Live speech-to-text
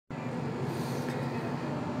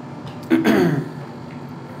Hello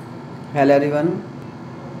everyone,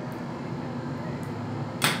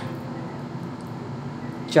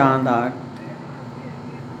 Chand Art,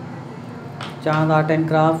 Chand Art and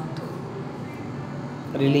Craft,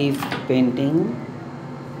 Relief Painting,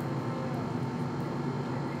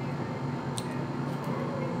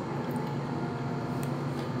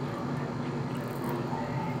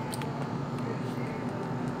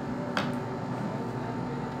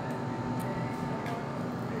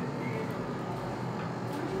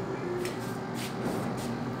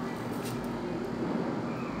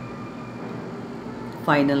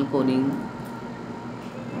 Final Coning,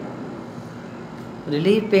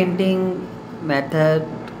 Relief Painting method,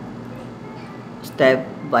 step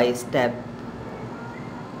by step,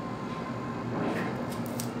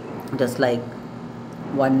 just like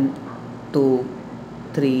 1, 2,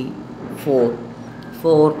 3, 4,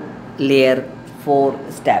 4 layer, 4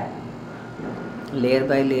 step, layer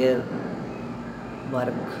by layer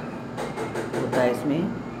work होता है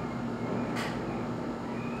इसमें.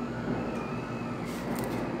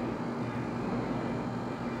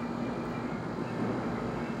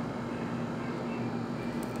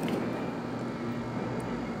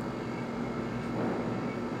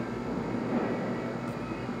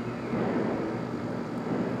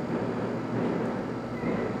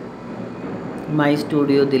 My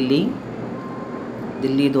studio Delhi,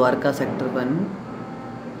 Delhi Dwarka sector 1.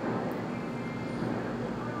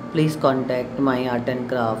 Please contact my art and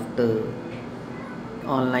craft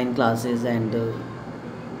online classes and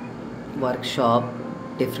workshop,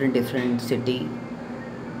 different city.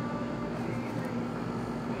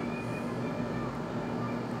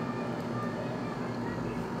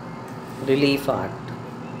 Relief art.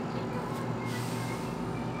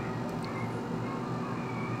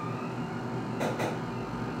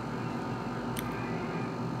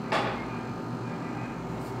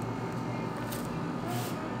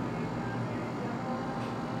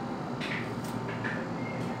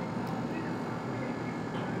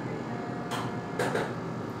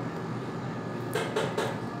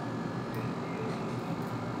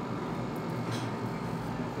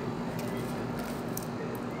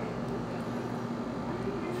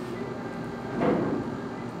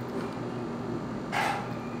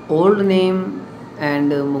 Old name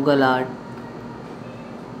and Mughal art.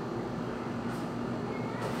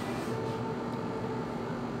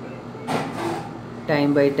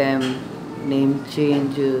 Time by time name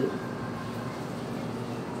change.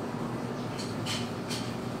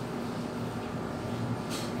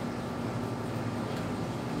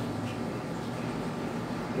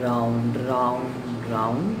 Round, round,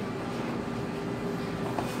 round.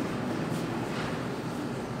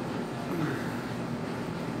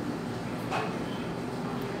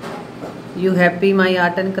 You happy my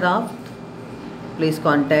art and craft? Please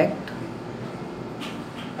contact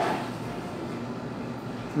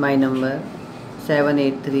my number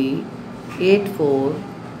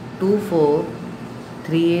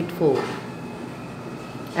 78384424384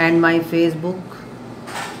 and my Facebook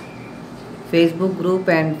group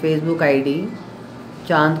and Facebook ID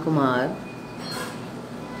Chand Kumar.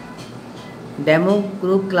 Demo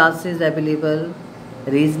group classes available,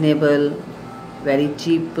 reasonable, very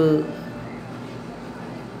cheap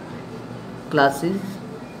classes,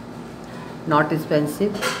 not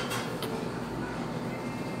expensive.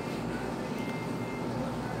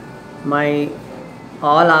 My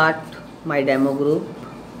all art, my demo group,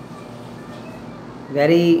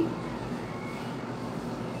 very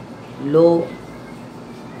low,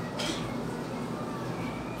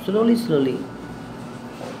 slowly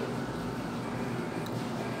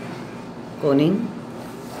coning.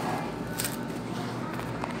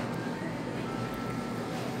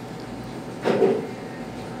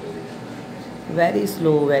 Very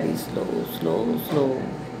slow, slow.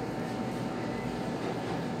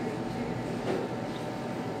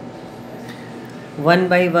 One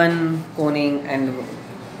by one coning and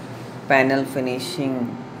panel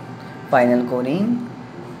finishing, final coning.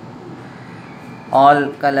 All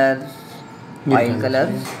colors, oil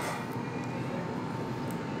colors.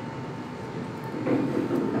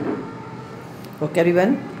 Okay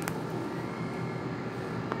everyone,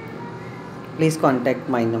 please contact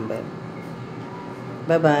my number.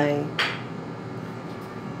 Bye bye.